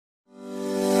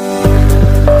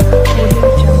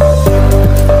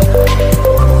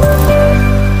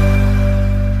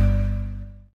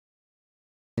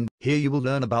Here you will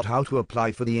learn about how to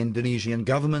apply for the Indonesian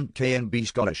government KNB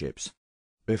scholarships.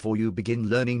 Before you begin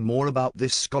learning more about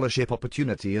this scholarship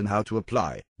opportunity and how to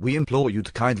apply, we implore you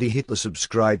to kindly hit the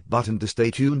subscribe button to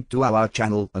stay tuned to our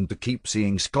channel and to keep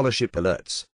seeing scholarship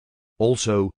alerts.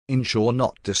 Also, ensure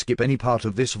not to skip any part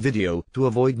of this video to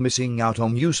avoid missing out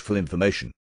on useful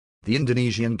information. The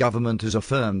Indonesian government has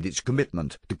affirmed its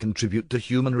commitment to contribute to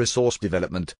human resource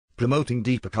development, promoting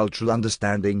deeper cultural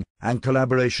understanding and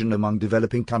collaboration among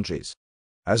developing countries.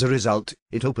 As a result,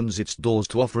 it opens its doors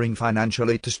to offering financial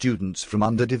aid to students from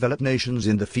underdeveloped nations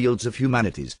in the fields of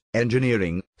humanities,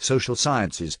 engineering, social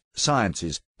sciences,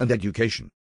 and education.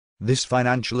 This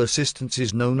financial assistance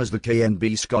is known as the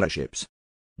KNB scholarships.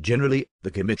 Generally,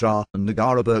 the Kemitra and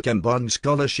Negara Berkembang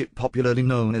Scholarship, popularly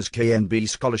known as KNB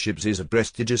scholarships, is a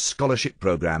prestigious scholarship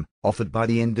program offered by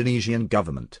the Indonesian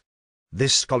government.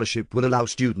 This scholarship will allow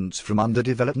students from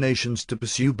underdeveloped nations to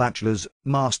pursue bachelor's,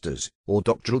 master's, or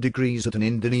doctoral degrees at an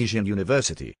Indonesian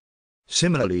university.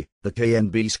 Similarly, the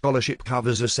KNB scholarship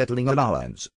covers a settling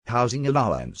allowance, housing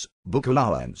allowance, book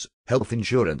allowance, health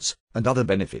insurance, and other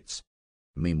benefits.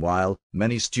 Meanwhile,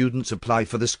 many students apply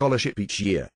for the scholarship each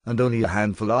year, and only a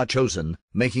handful are chosen,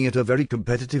 making it a very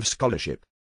competitive scholarship.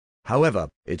 However,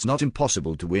 it's not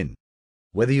impossible to win.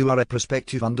 Whether you are a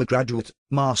prospective undergraduate,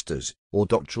 master's, or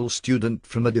doctoral student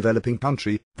from a developing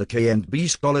country, the KNB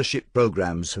scholarship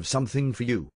programs have something for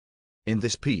you. In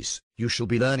this piece, you shall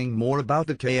be learning more about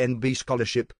the KNB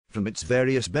scholarship, from its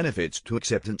various benefits to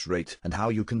acceptance rate, and how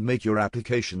you can make your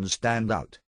applications stand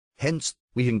out. Hence,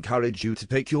 we encourage you to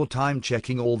take your time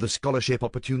checking all the scholarship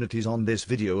opportunities on this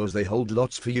video, as they hold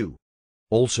lots for you.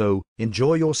 Also,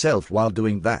 enjoy yourself while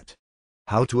doing that.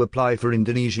 How to apply for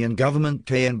Indonesian government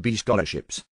KNB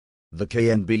scholarships. The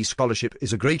KNB scholarship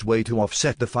is a great way to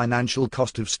offset the financial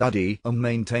cost of study and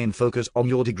maintain focus on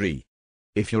your degree.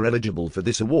 If you're eligible for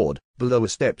this award, below are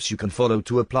steps you can follow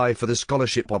to apply for the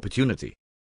scholarship opportunity.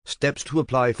 Steps to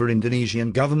apply for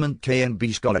Indonesian government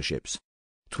KNB scholarships.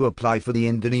 To apply for the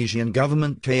Indonesian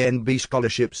government KNB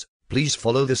scholarships, please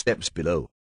follow the steps below.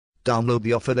 Download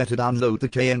the offer letter. Download the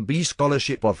KNB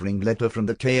scholarship offering letter from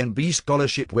the KNB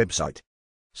scholarship website.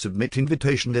 Submit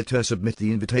invitation letter. Submit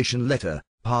the invitation letter,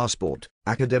 passport,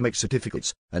 academic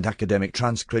certificates, and academic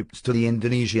transcripts to the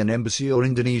Indonesian embassy or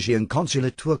Indonesian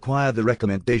consulate to acquire the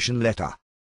recommendation letter.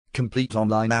 Complete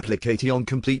online application.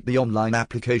 Complete the online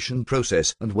application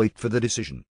process and wait for the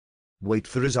decision. Wait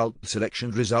for result. Selection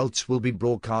results will be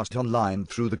broadcast online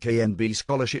through the KNB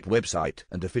scholarship website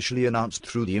and officially announced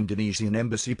through the Indonesian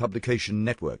Embassy Publication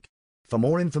Network. For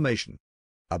more information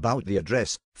about the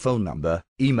address, phone number,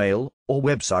 email, or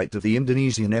website of the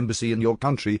Indonesian Embassy in your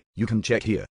country, you can check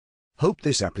here. Hope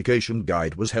this application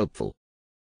guide was helpful.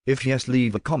 If yes,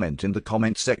 leave a comment in the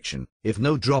comment section. If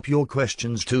no, drop your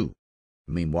questions too.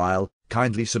 Meanwhile,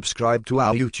 kindly subscribe to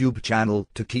our YouTube channel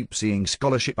to keep seeing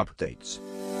scholarship updates.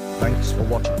 Thanks for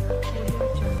watching.